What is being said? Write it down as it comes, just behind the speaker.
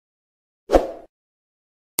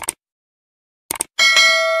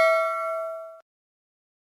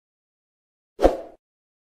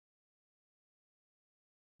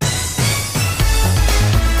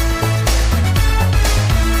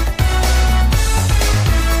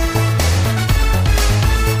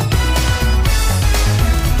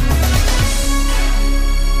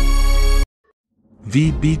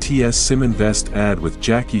V BTS SimInvest ad with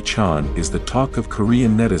Jackie Chan is the talk of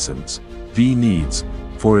Korean netizens. V needs.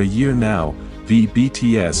 For a year now, V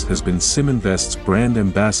BTS has been SimInvest's brand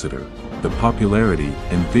ambassador. The popularity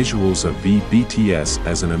and visuals of V BTS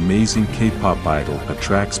as an amazing K-pop idol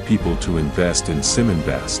attracts people to invest in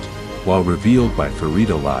SimInvest. While revealed by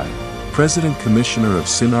Ferita Lie, President Commissioner of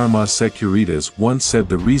Sinarmas Sekuritas once said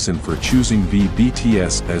the reason for choosing V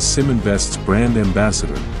BTS as SimInvest's brand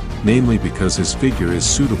ambassador, namely because his figure is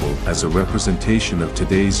suitable as a representation of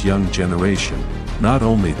today's young generation. Not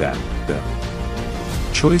only that, the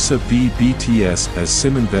choice of V BTS as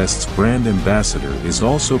SimInvest's brand ambassador is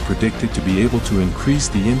also predicted to be able to increase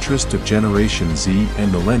the interest of Generation Z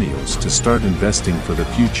and millennials to start investing for the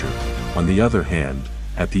future. On the other hand,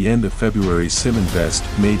 at the end of February, SimInvest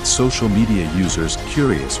made social media users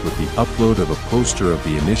curious with the upload of a poster of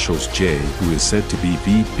the initials J, who is said to be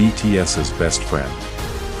V BTS's best friend.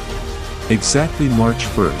 Exactly March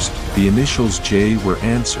 1st, the initials J were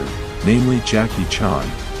answered, namely Jackie Chan.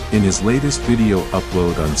 In his latest video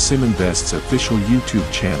upload on SimInvest's official YouTube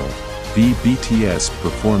channel, V BTS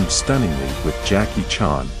performed stunningly with Jackie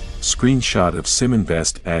Chan. Screenshot of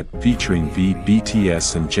SimInvest ad featuring V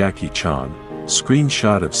BTS and Jackie Chan.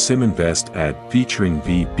 Screenshot of SimInvest ad featuring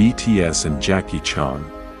V BTS and Jackie Chan.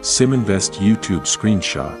 SimInvest YouTube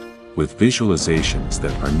screenshot, with visualizations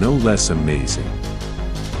that are no less amazing.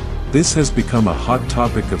 This has become a hot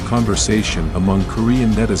topic of conversation among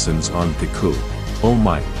Korean netizens on TikTok. Oh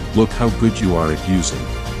my, look how good you are at using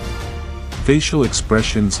facial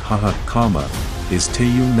expressions. Haha, comma, is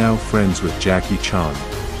Taehyung now friends with Jackie Chan?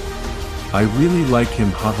 I really like him.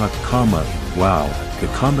 Haha, comma, wow, the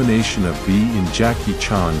combination of V and Jackie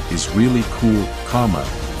Chan is really cool, comma,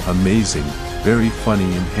 amazing, very funny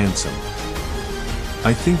and handsome.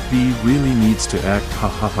 I think V really needs to act.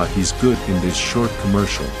 Hahaha, he's good in this short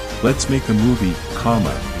commercial. Let's make a movie,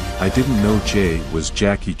 comma, I didn't know J was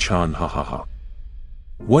Jackie Chan. Hahaha.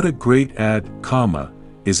 What a great ad, comma,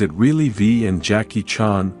 is it really V and Jackie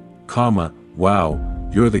Chan, comma, wow,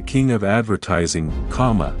 you're the king of advertising,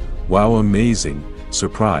 comma, wow, amazing,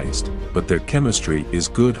 surprised, but their chemistry is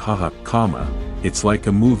good. Haha, comma, it's like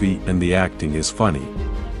a movie and the acting is funny.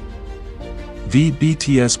 V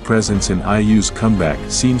BTS presence in IU's comeback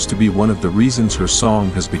seems to be one of the reasons her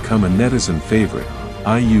song has become a netizen favorite.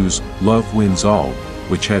 IU's Love Wins All,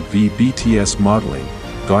 which had V BTS modeling,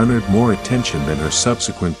 garnered more attention than her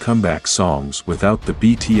subsequent comeback songs without the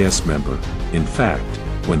BTS member. In fact,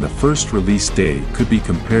 when the first release day could be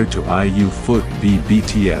compared to IU foot V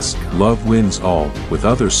BTS Love Wins All with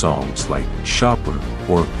other songs like Shopper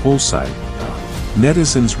or Poolside.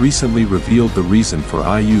 Netizens recently revealed the reason for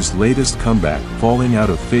IU's latest comeback falling out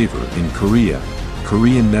of favor in Korea.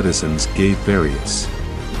 Korean netizens gave various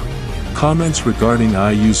comments regarding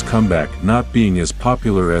IU's comeback not being as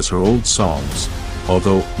popular as her old songs.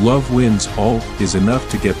 Although Love Wins All is enough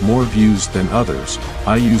to get more views than others,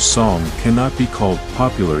 IU's song cannot be called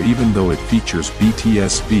popular even though it features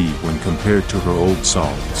BTS V when compared to her old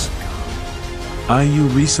songs. IU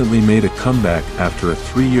recently made a comeback after a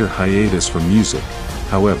 3-year hiatus from music.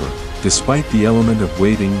 However, despite the element of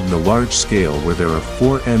waiting in the large scale where there are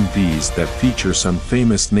 4 MVs that feature some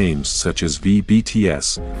famous names such as V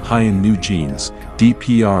BTS, Hyun New Jeans,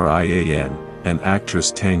 DPRIAN, and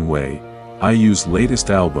actress Tang Wei, IU's latest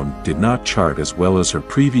album did not chart as well as her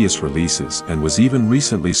previous releases and was even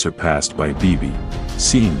recently surpassed by BB.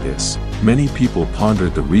 Seeing this, many people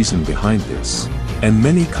pondered the reason behind this, and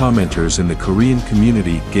many commenters in the Korean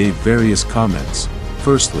community gave various comments.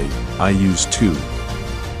 Firstly, IU's 2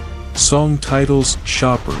 song titles,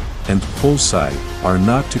 Shopper and Poolside, are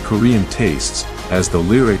not to Korean tastes, as the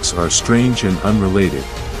lyrics are strange and unrelated.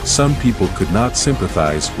 Some people could not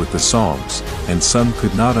sympathize with the songs, and some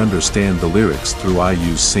could not understand the lyrics through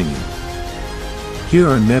IU's singing. Here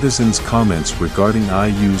are netizens' comments regarding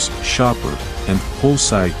IU's Shopper and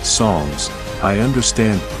Poolside songs. I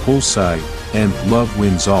understand Poolside and Love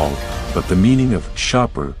Wins All, but the meaning of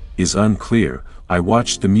Shopper is unclear. I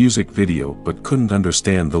watched the music video but couldn't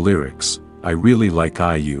understand the lyrics. I really like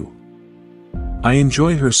IU. I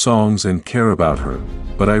enjoy her songs and care about her,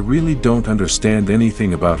 but I really don't understand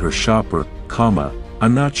anything about her. Shopper, comma,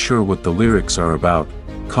 I'm not sure what the lyrics are about,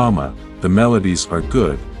 comma, the melodies are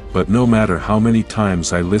good, but no matter how many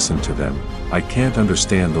times I listen to them, I can't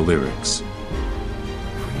understand the lyrics.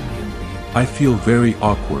 I feel very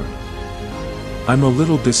awkward. I'm a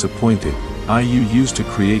little disappointed. IU used to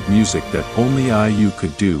create music that only IU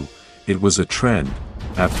could do. It was a trend.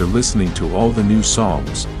 After listening to all the new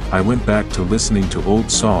songs, I went back to listening to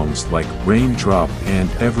old songs like Raindrop and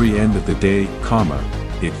Every End of the Day, comma,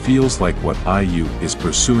 it feels like what IU is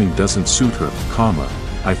pursuing doesn't suit her,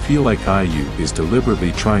 I feel like IU is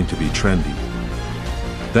deliberately trying to be trendy.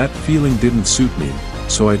 That feeling didn't suit me,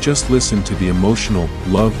 so I just listened to the emotional,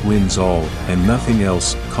 love wins all, and nothing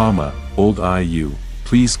else, old IU,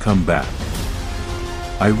 please come back.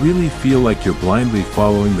 I really feel like you're blindly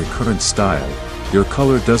following the current style, your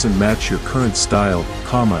color doesn't match your current style,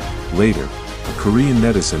 later. A Korean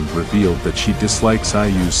netizen revealed that she dislikes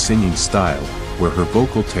IU's singing style, where her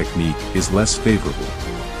vocal technique is less favorable.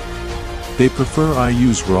 They prefer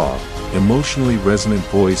IU's raw, emotionally resonant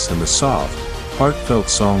voice and the soft, heartfelt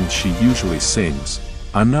songs she usually sings.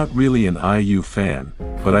 I'm not really an IU fan,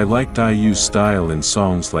 but I liked IU's style in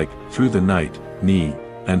songs like Through the Night, Knee,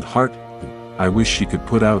 and Heart. I wish she could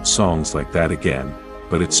put out songs like that again,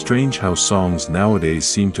 but it's strange how songs nowadays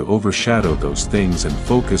seem to overshadow those things and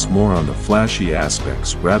focus more on the flashy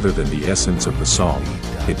aspects rather than the essence of the song.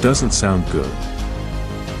 It doesn't sound good.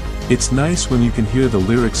 It's nice when you can hear the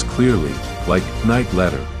lyrics clearly, like Night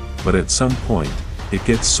Letter, but at some point, it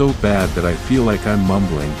gets so bad that I feel like I'm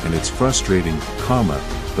mumbling and it's frustrating,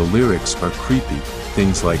 the lyrics are creepy,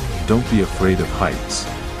 things like, don't be afraid of heights.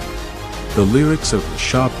 The lyrics of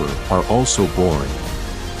Shopper are also boring.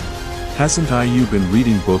 Hasn't IU been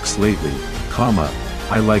reading books lately,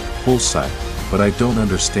 I like Pulsite, but I don't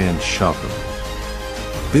understand Shopper.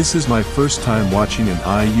 This is my first time watching an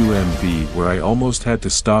IU MV where I almost had to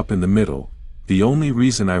stop in the middle. The only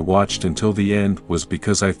reason I watched until the end was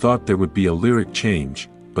because I thought there would be a lyric change,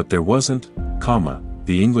 but there wasn't,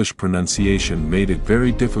 the English pronunciation made it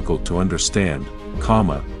very difficult to understand,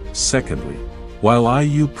 secondly. While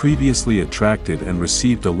IU previously attracted and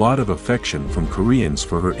received a lot of affection from Koreans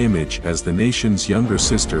for her image as the nation's younger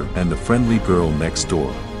sister and the friendly girl next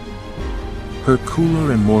door, her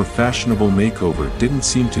cooler and more fashionable makeover didn't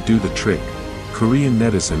seem to do the trick. Korean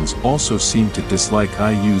netizens also seemed to dislike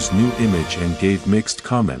IU's new image and gave mixed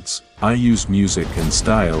comments. IU's music and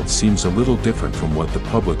style seems a little different from what the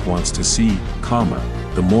public wants to see,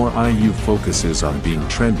 the more IU focuses on being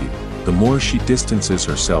trendy, the more she distances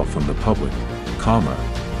herself from the public,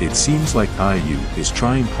 it seems like IU is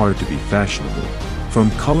trying hard to be fashionable, from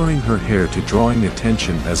coloring her hair to drawing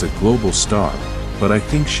attention as a global star, but I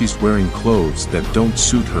think she's wearing clothes that don't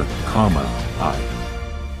suit her, I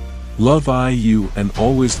love IU and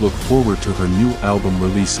always look forward to her new album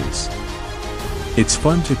releases. It's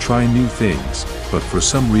fun to try new things, but for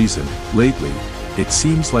some reason, lately, it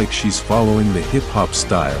seems like she's following the hip-hop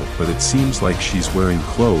style, but it seems like she's wearing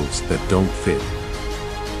clothes that don't fit.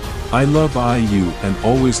 I love IU and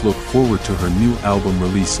always look forward to her new album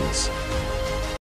releases.